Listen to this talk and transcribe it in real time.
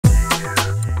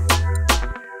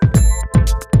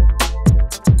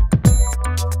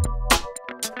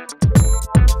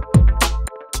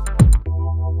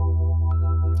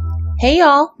Hey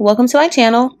y'all, welcome to my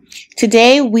channel.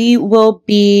 Today we will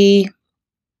be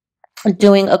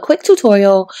doing a quick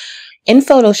tutorial in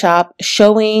Photoshop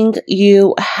showing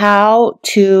you how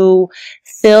to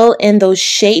fill in those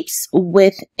shapes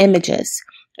with images,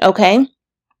 okay?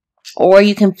 Or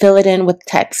you can fill it in with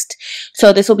text.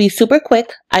 So this will be super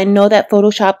quick. I know that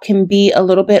Photoshop can be a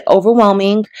little bit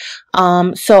overwhelming,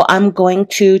 so I'm going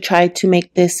to try to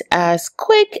make this as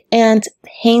quick and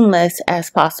painless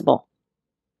as possible.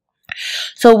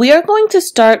 So we are going to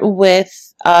start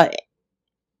with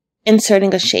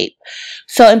inserting a shape.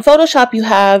 So in Photoshop, you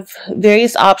have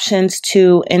various options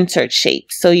to insert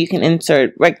shapes. So you can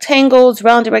insert rectangles,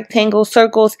 rounded rectangles,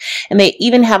 circles, and they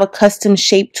even have a custom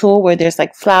shape tool where there's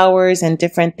like flowers and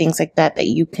different things like that that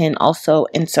you can also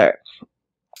insert.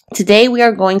 Today, we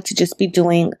are going to just be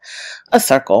doing a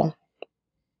circle.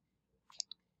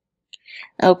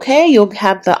 Okay, you'll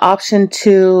have the option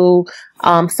to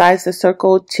size the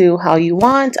circle to how you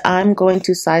want. I'm going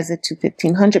to size it to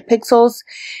 1500 pixels.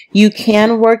 You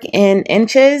can work in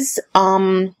inches,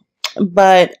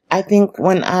 but I think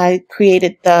when I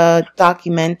created the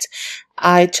document,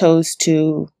 I chose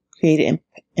to create it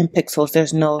in pixels.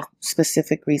 There's no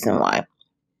specific reason why.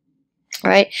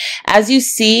 All right, as you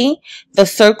see, the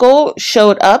circle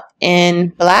showed up in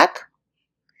black.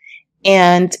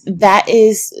 And that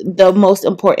is the most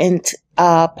important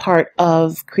part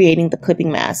of creating the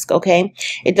clipping mask, okay?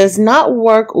 It does not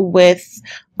work with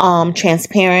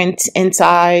transparent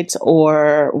insides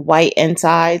or white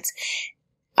insides.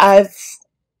 I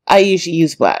usually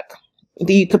use black.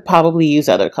 You could probably use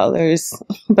other colors,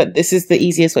 but this is the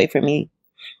easiest way for me.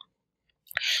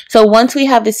 So once we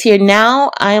have this here, now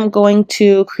I am going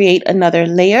to create another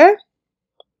layer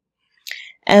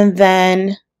and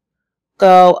then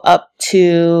go up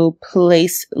to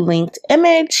place linked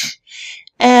image,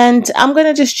 and I'm going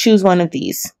to just choose one of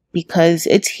these because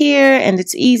it's here and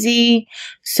it's easy,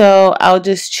 so I'll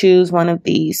just choose one of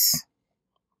these.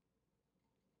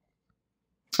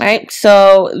 Alright,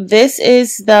 so this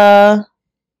is the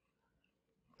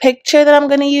picture that I'm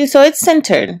going to use, so it's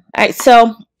centered. Alright,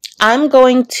 so I'm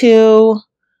going to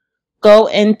go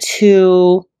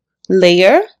into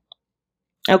layer.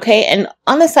 Okay, and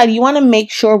on the side, you want to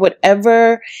make sure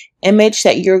whatever image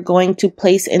that you're going to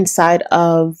place inside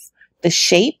of the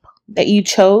shape that you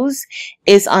chose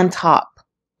is on top,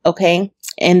 okay,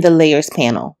 in the layers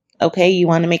panel. Okay, you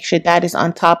want to make sure that is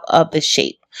on top of the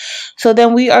shape. So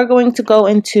then we are going to go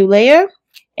into layer,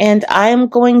 and I am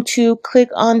going to click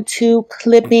onto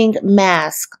clipping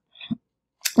mask.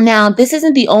 Now, this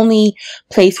isn't the only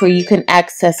place where you can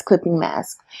access clipping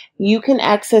mask. You can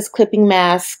access clipping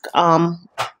mask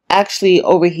actually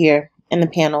over here in the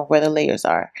panel where the layers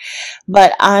are.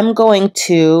 But I'm going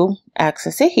to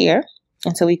access it here.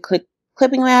 And so we click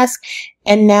clipping mask,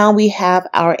 and now we have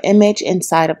our image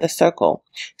inside of the circle.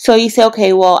 So you say,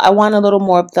 okay, well, I want a little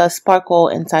more of the sparkle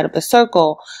inside of the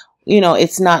circle. You know,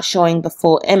 it's not showing the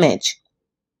full image.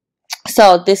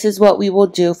 So this is what we will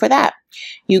do for that.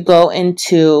 You go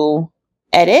into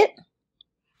edit,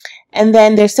 and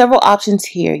then there's several options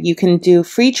here. You can do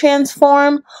free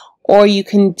transform, or you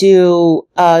can do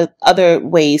other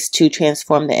ways to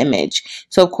transform the image.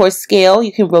 So of course, scale,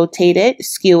 you can rotate it,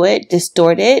 skew it,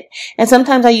 distort it. And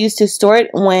sometimes I use distort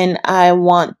when I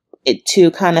want it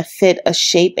to kind of fit a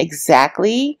shape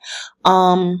exactly.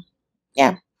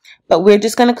 Yeah, but we're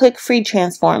just going to click free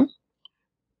transform.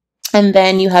 And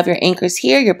then you have your anchors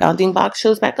here, your bounding box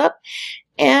shows back up,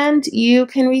 and you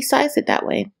can resize it that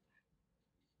way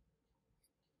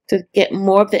to get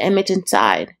more of the image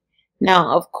inside.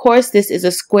 Now, of course, this is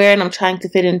a square and I'm trying to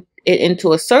fit it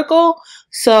into a circle.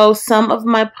 So some of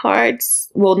my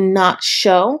parts will not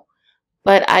show,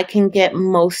 but I can get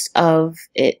most of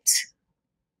it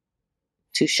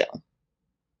to show.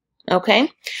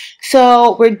 Okay,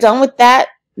 so we're done with that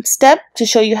step to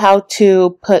show you how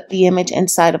to put the image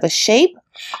inside of a shape.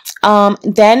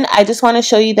 Then I just want to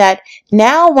show you that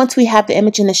now once we have the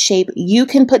image in the shape, you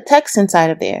can put text inside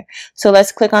of there. So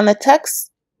let's click on the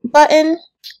text button,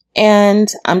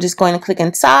 and I'm just going to click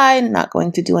inside, not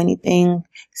going to do anything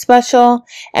special.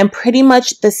 And pretty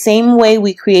much the same way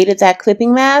we created that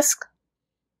clipping mask,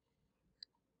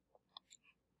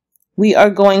 we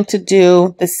are going to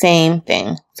do the same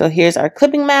thing. So here's our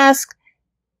clipping mask,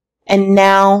 and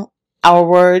now our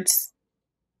words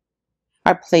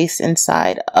are placed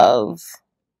inside of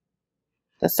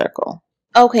the circle.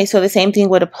 Okay, so the same thing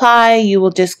would apply. You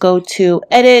will just go to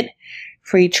edit,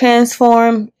 free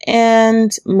transform,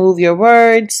 and move your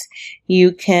words.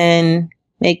 You can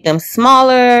make them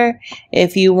smaller.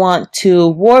 If you want to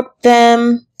warp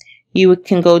them, you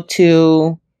can go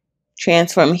to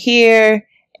transform here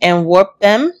and warp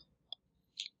them.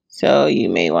 So you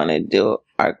may want to do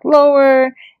arc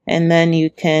lower, and then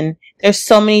you can, there's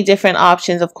so many different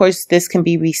options. Of course, this can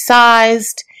be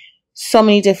resized, so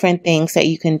many different things that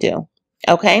you can do.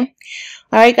 Okay.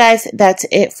 All right, guys, that's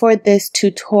it for this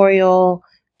tutorial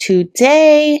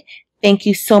today. Thank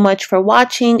you so much for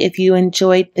watching. If you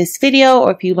enjoyed this video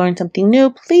or if you learned something new,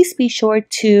 please be sure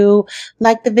to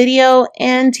like the video,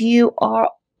 and you are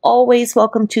always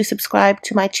welcome to subscribe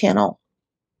to my channel.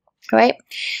 All right,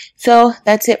 so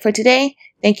that's it for today.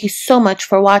 Thank you so much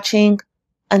for watching.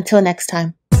 Until next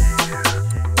time.